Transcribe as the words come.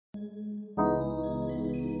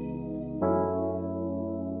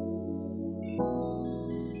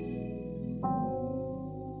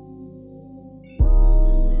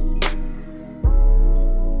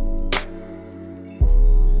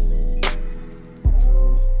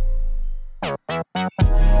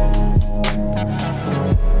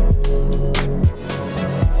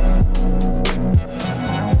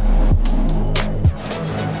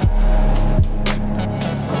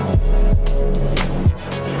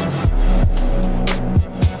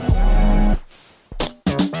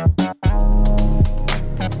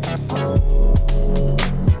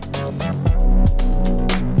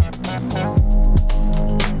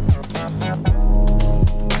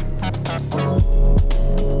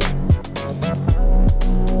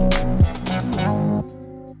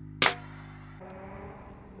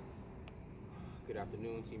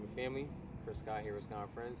Scott here with Scott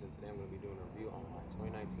and Friends, and today I'm going to be doing a review on my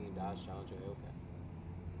 2019 Dodge Challenger Hellcat.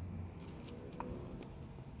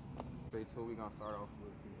 Straight to it, we're going to start off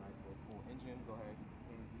with the nice little cool engine. Go ahead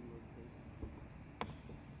and view real quick.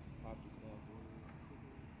 Pop this bad boy.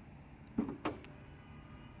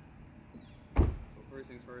 So first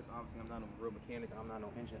things first, obviously I'm not a real mechanic, I'm not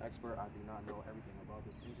no engine expert. I do not know everything about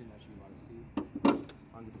this engine that you're about to see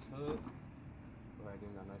under this hood. Go ahead and give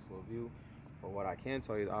me that nice little view. But what I can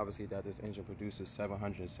tell you is obviously that this engine produces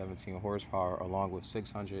 717 horsepower along with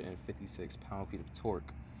 656 pound-feet of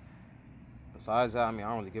torque. Besides that, I mean, I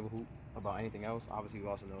don't really give a hoot about anything else. Obviously, we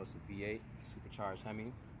also know it's a V8 supercharged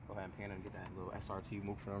Hemi. Go ahead and pan it and get that little SRT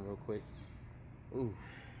move for them real quick. Ooh,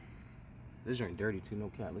 this joint dirty too,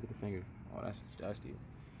 no cap. Look at the finger. Oh, that's dusty.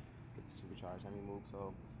 Get the supercharged Hemi move.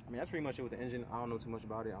 So, I mean, that's pretty much it with the engine. I don't know too much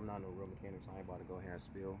about it. I'm not no real mechanic, so I ain't about to go here and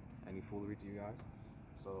spill any foolery to you guys.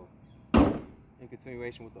 So, in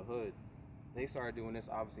continuation with the hood, they started doing this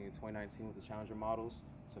obviously in 2019 with the Challenger models.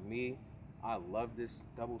 To me, I love this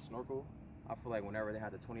double snorkel. I feel like whenever they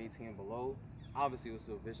had the 2018 and below, obviously it was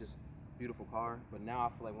still a vicious, beautiful car, but now I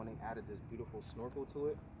feel like when they added this beautiful snorkel to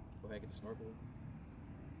it, go ahead and get the snorkel.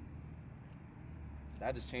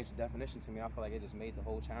 That just changed the definition to me. I feel like it just made the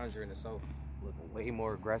whole Challenger in itself look way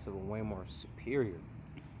more aggressive and way more superior.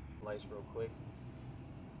 Lights real quick.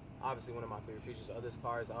 Obviously, one of my favorite features of this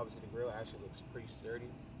car is obviously the grille actually looks pretty sturdy.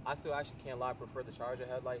 I still actually can't lie, prefer the Charger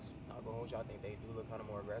headlights. I'll go home with you, I think they do look kind of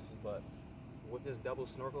more aggressive, but with this double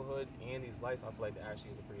snorkel hood and these lights, I feel like that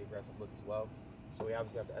actually is a pretty aggressive look as well. So we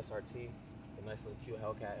obviously have the SRT, the nice little cute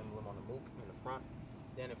Hellcat emblem on the Mook in the front.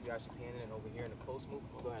 Then if you actually pan it over here in the close Mook,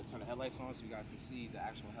 we'll go ahead and turn the headlights on so you guys can see the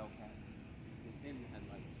actual Hellcat within the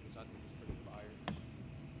headlights, which I think is pretty fire.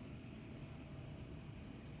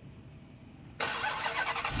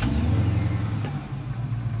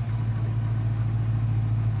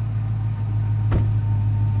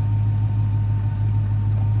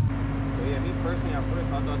 Personally, at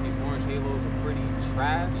first I thought these orange halos were pretty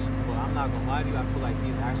trash, but I'm not gonna lie to you, I feel like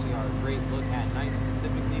these actually are a great look at night,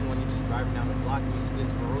 specifically when you're just driving down the block and you see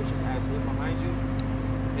this ferocious ass whip behind you.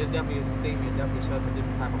 It definitely is a statement, it definitely shows a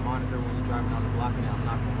different type of monitor when you're driving down the block, and I'm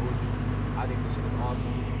not gonna hold you. I think this shit is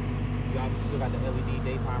awesome. You obviously still got the LED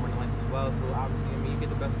daytime running lights as well, so obviously, I mean, you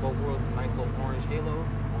get the best of both worlds, the nice little orange halo,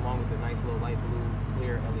 along with the nice little light blue,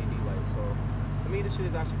 clear LED lights. So, to me, this shit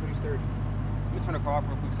is actually pretty sturdy. Let me turn the car off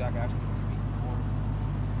real quick so I can actually speak.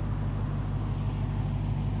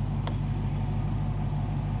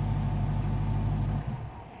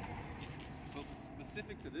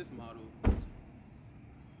 Specific to this model,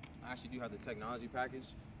 I actually do have the technology package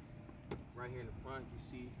right here in the front. You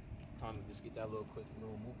see, kind of just get that little quick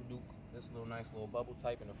little mook-a-dook, this little nice little bubble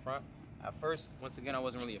type in the front. At first, once again, I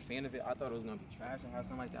wasn't really a fan of it. I thought it was gonna be trash to have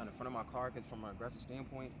something like that in the front of my car, because from an aggressive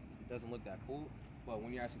standpoint, it doesn't look that cool. But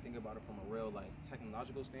when you actually think about it from a real like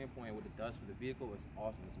technological standpoint, what it does for the vehicle, it's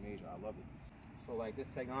awesome. It's major. I love it. So like this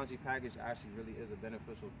technology package actually really is a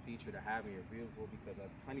beneficial feature to have in your vehicle, because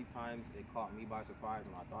plenty times it caught me by surprise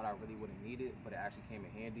when I thought I really wouldn't need it, but it actually came in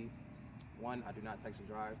handy. One, I do not text and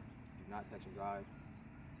drive. Do not text and drive.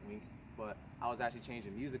 Wink. But I was actually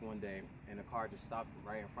changing music one day and the car just stopped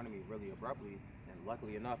right in front of me really abruptly. And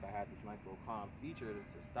luckily enough, I had this nice little calm feature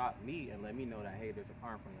to stop me and let me know that, hey, there's a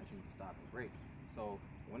car in front of you that you need to stop and brake. So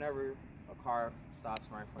whenever a car stops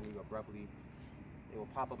right in front of you abruptly, it will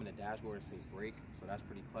pop up in the dashboard and say brake, so that's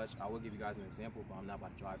pretty clutch. I will give you guys an example, but I'm not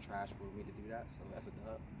about to drive trash for me to do that, so that's a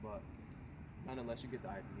dub. But nonetheless, you get the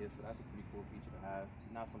idea, so that's a pretty cool feature to have.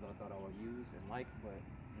 Not something I thought I would use and like, but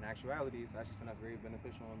in actuality, it's actually something that's very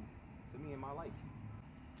beneficial to me in my life.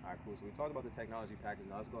 All right, cool, so we talked about the technology package.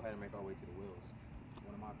 Now let's go ahead and make our way to the wheels.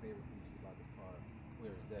 One of my favorite features about this car,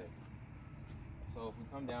 clear as day. So if we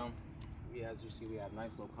come down, as you see, we have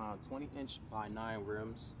nice little kind of 20-inch by 9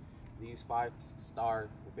 rims. These 5-star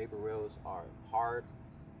Vapor Rails are hard.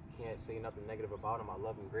 Can't say nothing negative about them. I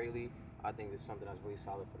love them greatly. I think it's something that's really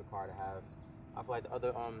solid for the car to have. I feel like the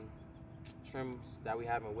other trims that we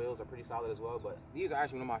have in wheels are pretty solid as well, but these are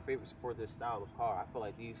actually one of my favorites for this style of car. I feel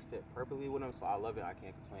like these fit perfectly with them, so I love it. I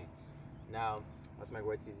can't complain. Now, let's make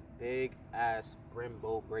way to these big ass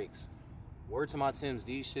Brembo brakes. Word to my Tims,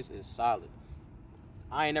 these shits is solid.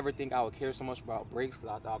 I ain't never think I would care so much about brakes,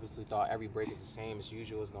 because I obviously thought every brake is the same as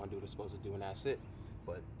usual. It's going to do what it's supposed to do, and that's it.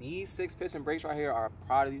 But these 6-piston brakes right here are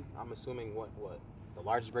probably, I'm assuming, what the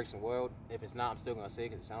largest brakes in the world. If it's not, I'm still going to say it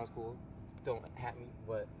because it sounds cool. Don't at me,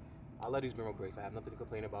 but I love these Brembo brakes. I have nothing to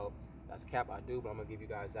complain about. That's cap, I do, but I'm going to give you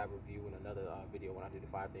guys that review in another video when I do the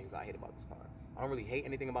 5 things I hate about this car. I don't really hate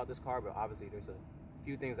anything about this car, but obviously there's a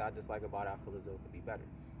few things I dislike about it. I feel as though it could be better.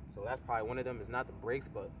 So that's probably one of them. Is not the brakes,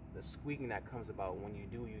 but the squeaking that comes about when you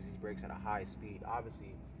do use these brakes at a high speed.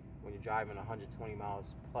 Obviously, when you're driving 120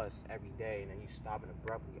 miles plus every day and then you stopping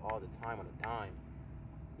abruptly all the time on a dime,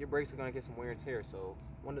 your brakes are gonna get some wear and tear. So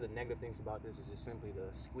one of the negative things about this is just simply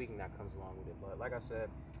the squeaking that comes along with it. But like I said,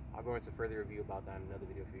 I'll go into further review about that in another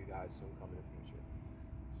video for you guys soon coming in the future.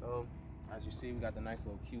 So as you see, we got the nice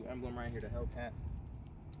little cute emblem right here, the Hellcat.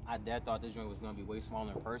 I dad thought this joint was gonna be way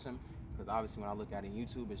smaller in person, because obviously when I look at it in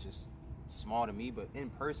YouTube, it's just small to me, but in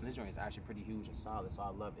person, this joint is actually pretty huge and solid, so I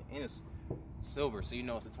love it. And it's silver, so you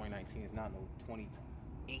know it's a 2019, it's not no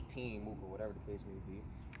 2018 move or whatever the case may be.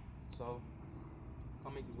 So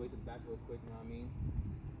I'll make this way to the back real quick, you know what I mean?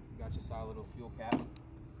 You got your solid little fuel cap.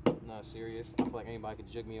 Not serious. I feel like anybody could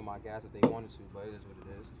jig me in my gas if they wanted to, but it is what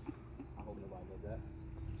it is. I hope nobody does that.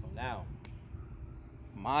 So now,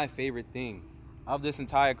 my favorite thing of this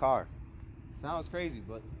entire car. Sounds crazy,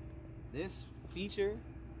 but this feature,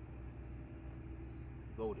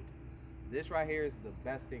 goated. This right here is the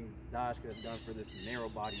best thing Dodge could have done for this narrow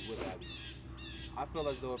body with at least. I feel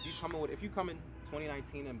as though if you come in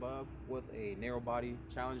 2019 and above with a narrow body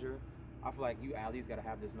Challenger, I feel like you at least gotta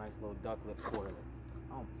have this nice little duck lip spoiler.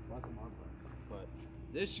 I almost busted my butt. But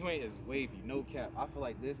this joint is wavy, no cap. I feel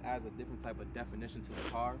like this adds a different type of definition to the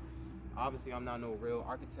car. Obviously, I'm not no real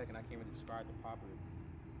architect and I can't really describe the proper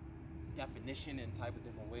definition in type of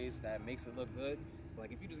different ways that makes it look good. But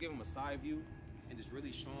like if you just give them a side view and just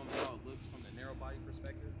really show them how it looks from the narrow body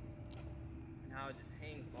perspective and how it just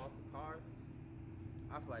hangs off the car,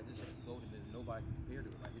 I feel like this shit is golden and nobody can compare to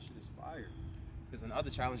it. Like this shit is fire. Because in other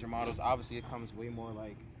Challenger models, obviously it comes way more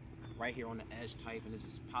like right here on the edge type and it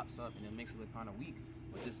just pops up and it makes it look kind of weak.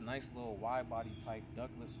 But this nice little wide body type duck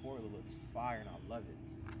lift spoiler looks fire and I love it.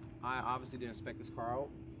 I obviously didn't spec this car out.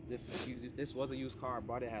 This was a used car. I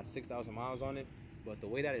bought it, it has 6,000 miles on it. But the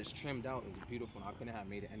way that it's trimmed out is beautiful and I couldn't have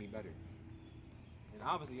made it any better. And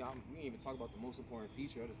obviously, we didn't even talk about the most important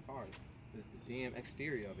feature of this car. Is the damn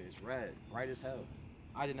exterior of it. It's red, bright as hell.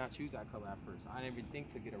 I did not choose that color at first. I didn't even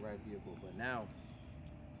think to get a red vehicle, but now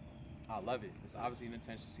I love it. It's obviously an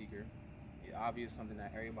attention seeker. It's obvious something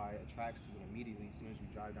that everybody attracts to it immediately as soon as you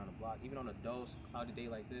drive down the block. Even on a dull, cloudy day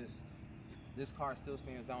like this car still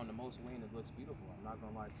stands out in the most way and it looks beautiful. I'm not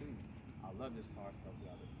gonna lie to you. I love this car, by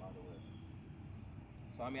the way.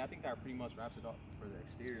 So I mean, I think that pretty much wraps it up for the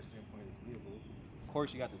exterior standpoint of this vehicle. Of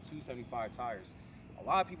course, you got the 275 tires. A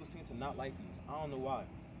lot of people seem to not like these. I don't know why.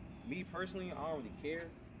 Me personally, I don't really care.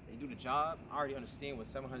 They do the job. I already understand with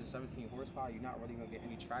 717 horsepower, you're not really gonna get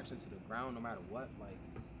any traction to the ground no matter what. Like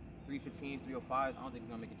 315s, 305s, I don't think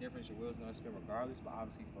it's gonna make a difference. Your wheel's gonna spin regardless, but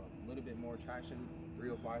obviously for a little bit more traction,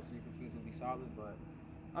 305s, 315s will be solid. But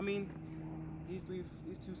I mean, these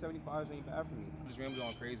 275s ain't bad for me. I'm just rambling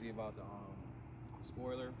on crazy about the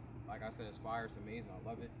spoiler. Like I said, it's fire, it's amazing, I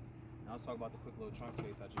love it. Now let's talk about the quick little trunk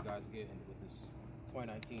space that you guys get with this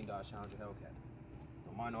 2019 Dodge Challenger Hellcat.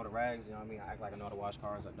 Don't mind all the rags, you know what I mean? I act like I know how to wash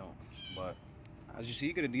cars, I don't. But as you see,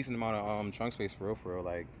 you get a decent amount of trunk space for real.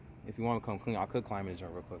 Like, if you want to come clean, I could climb in the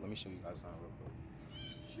joint real quick. Let me show you guys something real quick.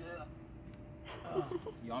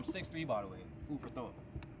 Yeah. Yo, I'm 6'3", by the way. Food for thought.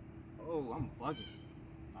 Oh, I'm bugging.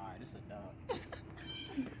 Alright, this is a dub.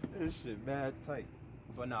 This shit mad tight.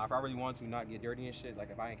 But nah, if I really want to not get dirty and shit, like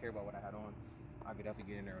if I didn't care about what I had on, I could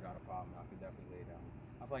definitely get in there without a problem. I could definitely lay it down.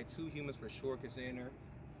 I feel like 2 humans for sure could sit in there.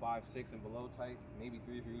 5, 6 and below type. Maybe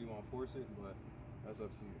 3 if you really want to force it, but that's up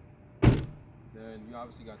to you. Then you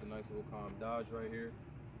obviously got the nice little calm Dodge right here.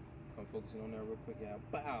 Come focusing on that real quick. Yeah,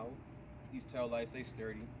 bow. These tail lights, they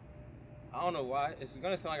sturdy. I don't know why. It's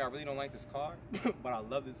gonna sound like I really don't like this car, but I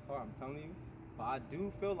love this car, I'm telling you. But I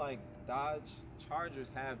do feel like Dodge Chargers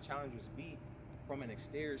have Challengers beat from an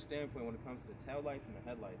exterior standpoint when it comes to the tail lights and the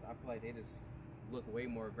headlights. I feel like they just look way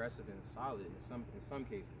more aggressive and solid in some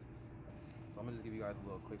cases. So I'm gonna just give you guys a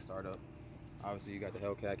little quick startup. Obviously, you got the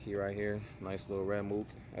Hellcat key right here. Nice little red Mook,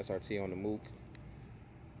 SRT on the Mook.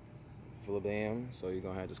 Full of BAM. So you're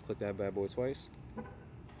gonna have to just click that bad boy twice.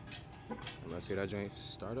 And let's hear that joint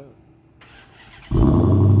start up.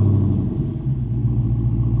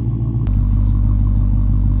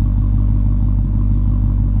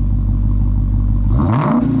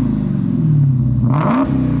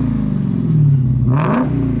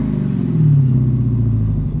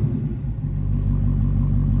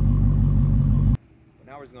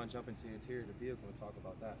 We're just gonna jump into the interior of the vehicle and talk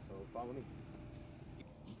about that. So follow me.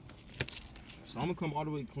 So I'm gonna come all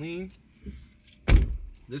the way clean.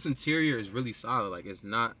 This interior is really solid. Like, it's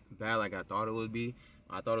not bad like I thought it would be.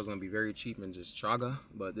 I thought it was gonna be very cheap and just chaga,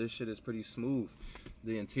 but this shit is pretty smooth.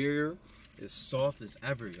 The interior is soft as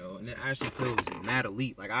ever, yo, and it actually feels mad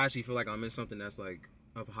elite. Like, I actually feel like I'm in something that's like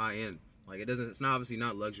of high end. Like it's not obviously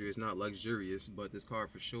not luxury, it's not luxurious, but this car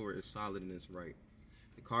for sure is solid and it's right.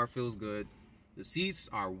 The car feels good. The seats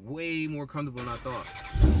are way more comfortable than I thought.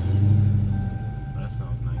 So that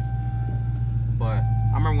sounds nice. But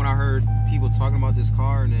I remember when I heard people talking about this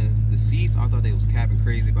car and then the seats, I thought they was capping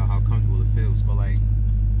crazy about how comfortable it feels. But like,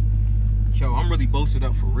 yo, I'm really bolstered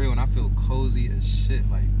up for real and I feel cozy as shit.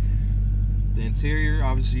 Like, the interior,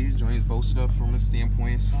 obviously, the joint is bolstered up from a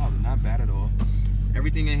standpoint, it's solid, not bad at all.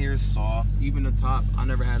 Everything in here is soft, even the top. I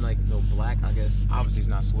never had like no black, I guess. Obviously it's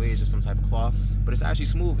not suede, it's just some type of cloth. But it's actually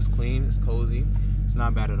smooth, it's clean, it's cozy. It's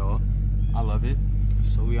not bad at all. I love it.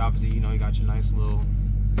 So we obviously, you know, you got your nice little,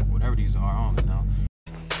 whatever these are, I don't know.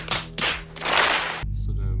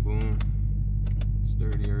 So then boom,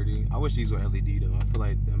 sturdy. I wish these were LED though. I feel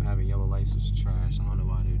like them having yellow lights is trash. I don't know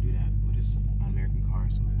why they would do that, but it's an American car,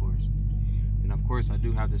 so of course. Then of course I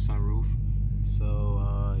do have the sunroof.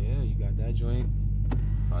 So yeah, you got that joint.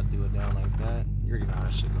 If I do it down like that, you already know how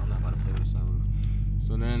that shit go. I'm not about to play with the sunroof.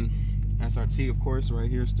 So then SRT, of course, right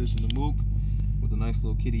here, stitched in the mook with a nice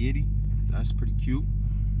little kitty itty. That's pretty cute.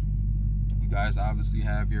 You guys obviously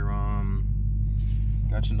have your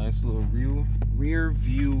got your nice little rear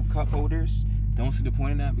view cup holders. Don't see the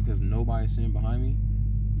point in that because nobody's sitting behind me.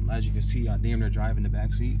 As you can see, I damn near drive in the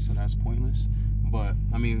back seat, so that's pointless. But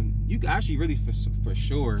I mean, you can actually really for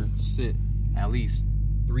sure sit at least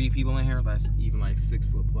 3 people in here. That's even like 6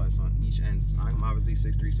 foot plus on each end. So I'm obviously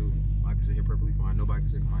 6'3", so I can sit here perfectly fine. Nobody can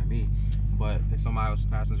sit behind me. But if somebody else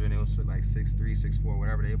passenger and they'll sit like 6'3", 6'4",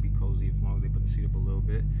 whatever, they'll be cozy as long as they put the seat up a little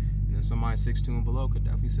bit. And then somebody 6'2" and below could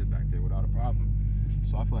definitely sit back there without a problem.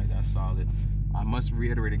 So I feel like that's solid. I must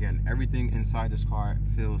reiterate again, everything inside this car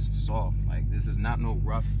feels soft. Like, this is not no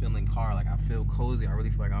rough feeling car. Like, I feel cozy. I really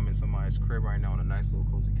feel like I'm in somebody's crib right now on a nice little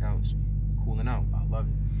cozy couch, cooling out. I love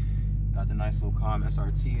it. Got the nice little calm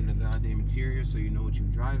SRT in the goddamn interior, so you know what you're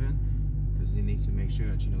driving, because you need to make sure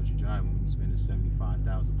that you know what you're driving when you're spending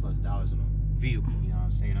 $75,000+ on a vehicle. You know what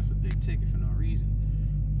I'm saying? That's a big ticket for no reason.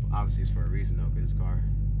 Obviously, it's for a reason though, because this car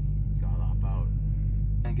got a lot of power.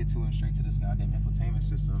 And get to it straight to this goddamn infotainment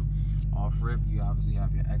system. Off rip, you obviously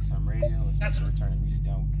have your XM radio. Let's make sure to turn the music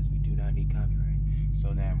down because we do not need copyright. So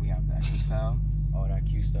then we have the XM, all that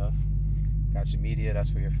cute stuff. Got your media, that's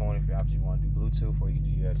for your phone if you obviously want to do Bluetooth, or you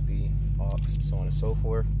can do USB, aux, so on and so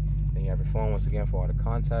forth. Then you have your phone once again for all the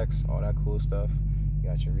contacts, all that cool stuff. You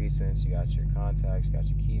got your recents, you got your contacts, you got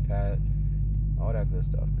your keypad, all that good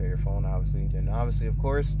stuff. Pay your phone obviously. Then obviously, of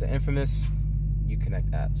course, the infamous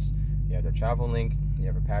Uconnect apps. You have the travel link, you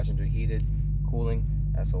have a passenger heated, cooling,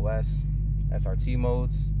 SOS, SRT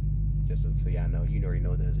modes. Just so y'all know, you already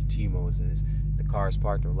know there's a T modes is the car is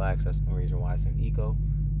parked relaxed. That's the reason why it's in eco.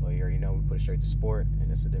 But you already know we put it straight to sport,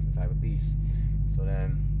 and it's a different type of beast. So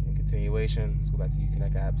then, in continuation, let's go back to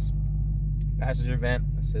Uconnect apps. Passenger vent,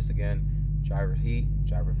 assist again, driver heat,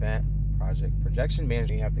 driver vent, projection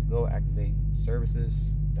manager. You have to go activate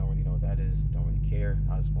services. Don't really know what that is. Don't really care.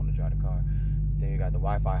 I just want to drive the car. Then you got the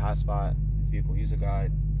Wi-Fi hotspot, vehicle user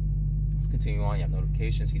guide. Let's continue on. You have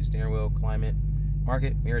notifications, heated steering wheel, climate,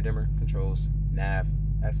 market, mirror dimmer, controls, nav,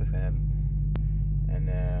 SSM, and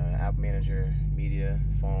app manager, media,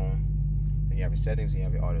 phone. Then you have your settings and you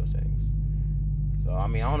have your audio settings. So I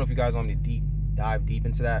mean, I don't know if you guys want me to dive deep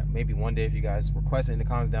into that. Maybe one day if you guys request it in the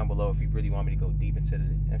comments down below if you really want me to go deep into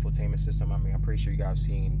the infotainment system. I mean, I'm pretty sure you guys have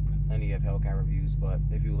seen plenty of Hellcat reviews, but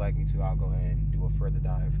if you would like me to, I'll go ahead and do a further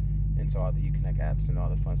dive into all the Uconnect apps and all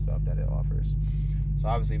the fun stuff that it offers. So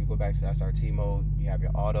obviously, if we go back to the SRT mode, you have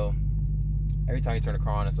your auto. Every time you turn the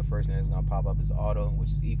car on, that's the first thing that's gonna pop up is auto, which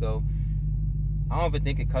is eco. I don't even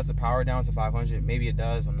think it cuts the power down to 500. Maybe it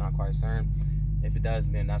does. I'm not quite certain. If it does,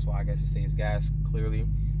 then that's why I guess it saves gas clearly.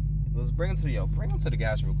 Let's bring them to the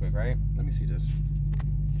gas real quick, right? Let me see this.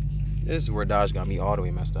 This is where Dodge got me all the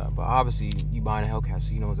way messed up. But obviously, you buying a Hellcat,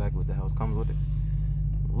 so you know exactly what the hell comes with it.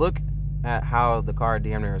 Look at how the car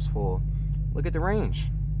damn near is full. Look at the range.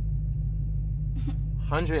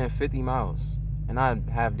 150 miles. And I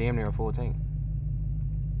have damn near a full tank.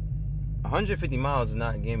 150 miles is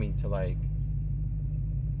not getting me to like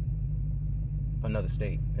another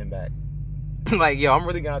state and back. Like, yo, I'm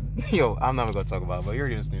not even gonna talk about it, but you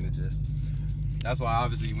already understand the gist. That's why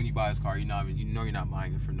obviously when you buy this car, you know you're not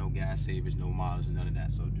buying it for no gas savage, no mileage, and none of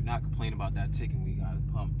that. So do not complain about that ticket when you gotta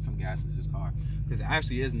pump some gas into this car. Because it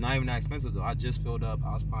actually is not even that expensive though. I just filled up,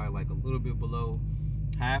 I was probably like a little bit below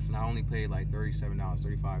half, and I only paid like $37,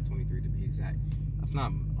 $35.23 to be exact. That's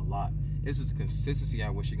not a lot. It's just a consistency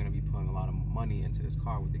at which you're gonna be putting a lot of money into this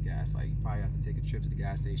car with the gas. Like, you probably have to take a trip to the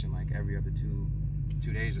gas station like every other two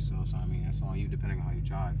days or so. So I mean, that's on you depending on how you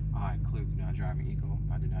drive. I clearly do not drive in eco.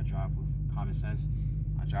 I do not drive with common sense.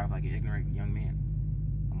 I drive like an ignorant young man.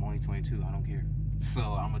 I'm only 22, I don't care. So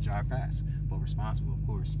I'm gonna drive fast, but responsible, of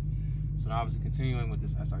course. So now obviously continuing with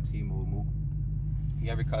this SRT mode, you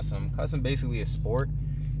have your custom. Custom basically is sport,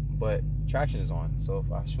 but traction is on. So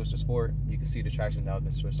if I switch to sport, you can see the traction now has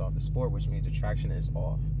been switched off to sport, which means the traction is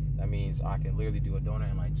off. That means I can literally do a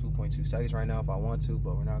donut in like 2.2 seconds right now if I want to,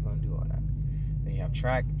 but we're not gonna do all that. Then you have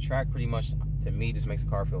track. Track pretty much, to me, just makes the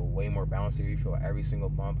car feel way more balanced. You feel every single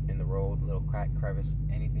bump in the road, little crack, crevice,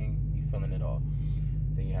 anything, you feeling it all.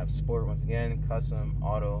 Then you have sport once again, custom,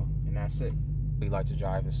 auto, and that's it. We like to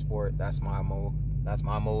drive in sport. That's my mode. That's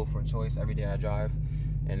my mode for choice every day I drive.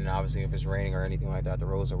 And obviously if it's raining or anything like that, the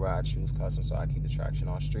roads are where I choose custom, so I keep the traction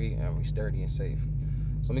on street and we're sturdy and safe.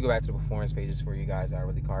 So let me go back to the performance pages for you guys that are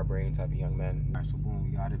really car brain type of young men. All right, so boom,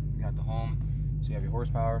 we got it. We got the home. So you have your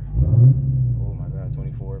horsepower. Oh my God,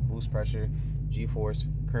 24. Boost pressure, G-force,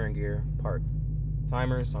 current gear, park.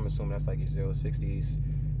 Timers, so I'm assuming that's like your 0 to 60s,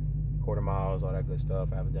 quarter miles, all that good stuff.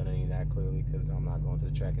 I haven't done any of that clearly because I'm not going to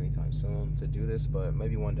the track anytime soon to do this, but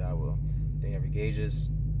maybe one day I will. Then you have your gauges,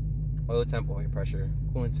 oil temp, oil pressure,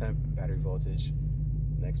 coolant temp, battery voltage.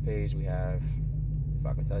 Next page we have, if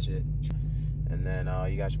I can touch it. And then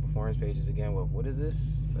you got your performance pages again. Well, what is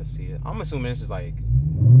this? Let's see it. I'm assuming this is like,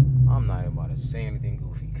 I'm not about to say anything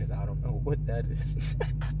goofy because I don't know what that is.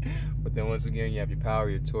 But then once again, you have your power,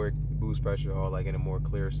 your torque, boost pressure, all like in a more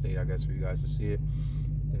clear state, I guess, for you guys to see it.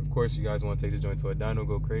 And of course, you guys want to take this joint to a dyno,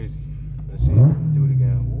 go crazy. Let's see it. Do it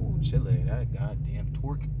again. Ooh, chile. That goddamn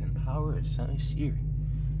torque and power is something serious.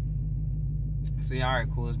 So yeah, all right,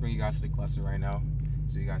 cool. Let's bring you guys to the cluster right now,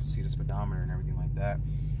 so you guys can see the speedometer and everything like that.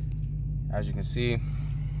 As you can see,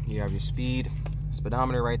 you have your speed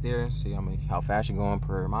speedometer right there. See how fast you're going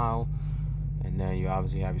per mile. And then you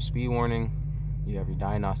obviously have your speed warning. You have your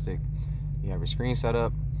diagnostic. You have your screen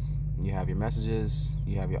setup. You have your messages.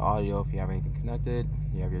 You have your audio if you have anything connected.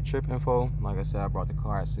 You have your trip info. Like I said, I brought the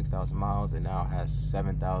car at 6,000 miles. It now has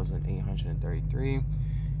 7,833.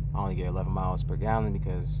 I only get 11 miles per gallon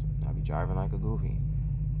because I be driving like a goofy.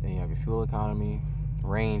 Then you have your fuel economy.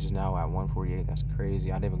 Range is now at 148. That's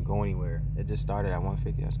crazy. I didn't even go anywhere. It just started at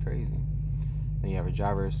 150. That's crazy. Then you have your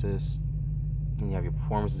driver assist. Then you have your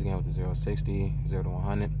performances again with the 0 to 60, 0 to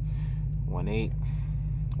 100, 1.8,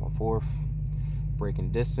 1/4, braking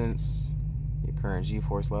distance, your current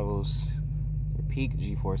G-force levels, your peak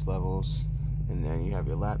G-force levels, and then you have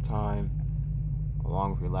your lap time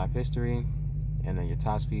along with your lap history, and then your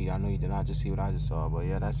top speed. I know you did not just see what I just saw, but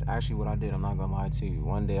yeah, that's actually what I did. I'm not gonna lie to you.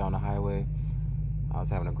 One day on the highway, I was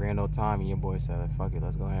having a grand old time, and your boy said, fuck it,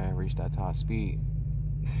 let's go ahead and reach that top speed.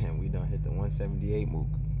 And we done hit the 178 mook.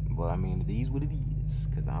 But I mean, it is what it is,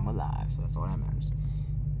 because I'm alive, so that's all that matters.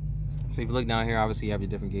 So if you look down here, obviously you have your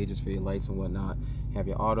different gauges for your lights and whatnot. You have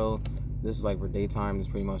your auto. This is like for daytime. It's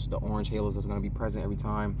pretty much the orange halos that's going to be present every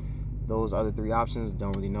time. Those other three options,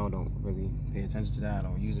 don't really know, don't really pay attention to that. I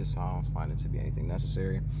don't use it, so I don't find it to be anything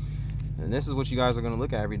necessary. And this is what you guys are going to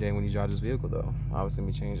look at every day when you drive this vehicle, though. Obviously,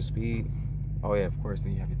 we change the speed. Oh yeah, of course,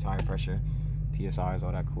 then you have your tire pressure, PSIs,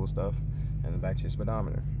 all that cool stuff, and then back to your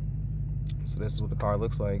speedometer. So this is what the car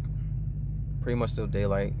looks like. Pretty much still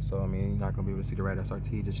daylight, so I mean, you're not gonna be able to see the red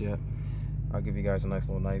SRT just yet. I'll give you guys a nice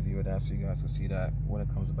little night view of that so you guys can see that when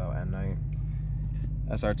it comes about at night.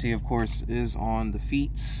 SRT, of course, is on the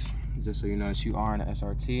feet, just so you know that you are in an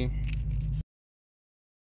SRT.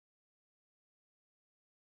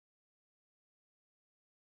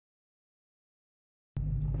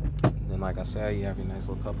 Like I said, you have your nice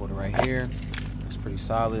little cup holder right here. It's pretty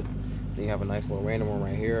solid. Then you have a nice little random one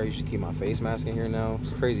right here. I usually keep my face mask in here now.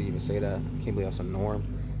 It's crazy to even say that. I can't believe that's a norm.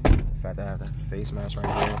 The fact that I have that face mask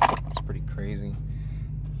right here, it's pretty crazy.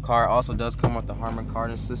 Car also does come with the Harman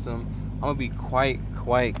Kardon system. I'm gonna be quite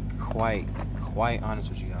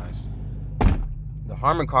honest with you guys. The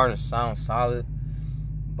Harman Kardon sounds solid,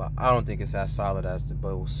 but I don't think it's as solid as the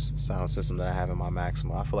Bose sound system that I have in my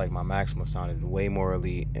Maxima. I feel like my Maxima sounded way more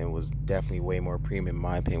elite and was definitely way more premium in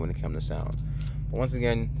my opinion when it comes to sound. But once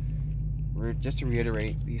again, just to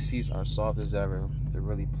reiterate, these seats are soft as ever. They're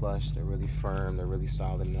really plush, they're really firm, they're really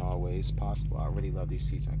solid in all ways possible. I really love these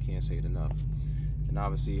seats, I can't say it enough. And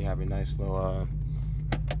obviously you have a nice little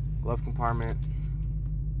glove compartment.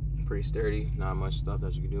 Pretty sturdy, not much stuff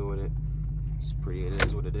that you can do with it. It's pretty, it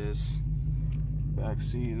is what it is. Back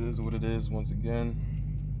seat is what it is once again.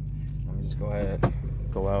 Let me just go ahead,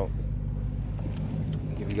 go out,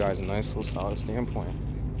 and give you guys a nice little solid standpoint.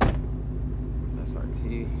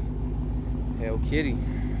 SRT, Hell Kitty,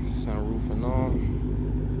 sunroof and all.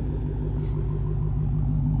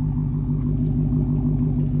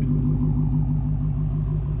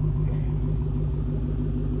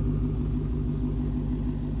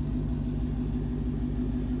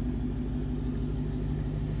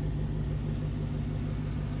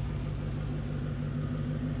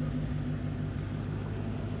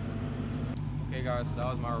 guys, so that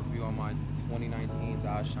was my review on my 2019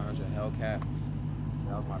 Dodge Challenger Hellcat.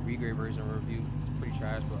 That was my regrade version review. It's pretty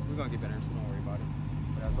trash, but we're gonna get better, so don't worry about it.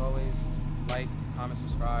 But as always, like, comment,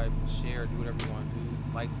 subscribe, share, do whatever you want to do.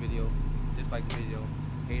 Like the video, dislike the video,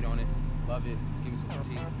 hate on it, love it, give me some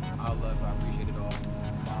critique. I'll love it, I appreciate it all.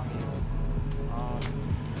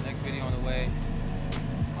 Next video on the way.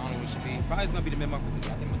 I don't know what it should be. Probably it's gonna be the mid-month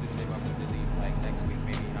review. I think I'm gonna do the mid-month review like next week,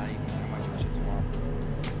 maybe not even. I might do shit tomorrow.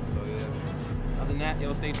 So yeah. Other than that,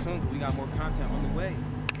 yo, stay tuned. We got more content on the way.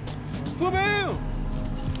 Boom!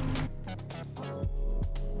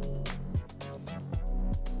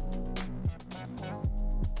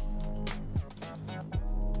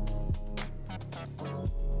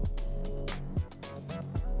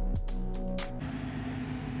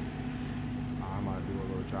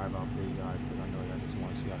 Drive out for you guys because I know y'all just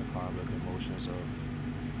want to see how the car look in motion, so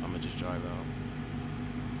I'm gonna just drive out.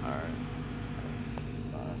 All right.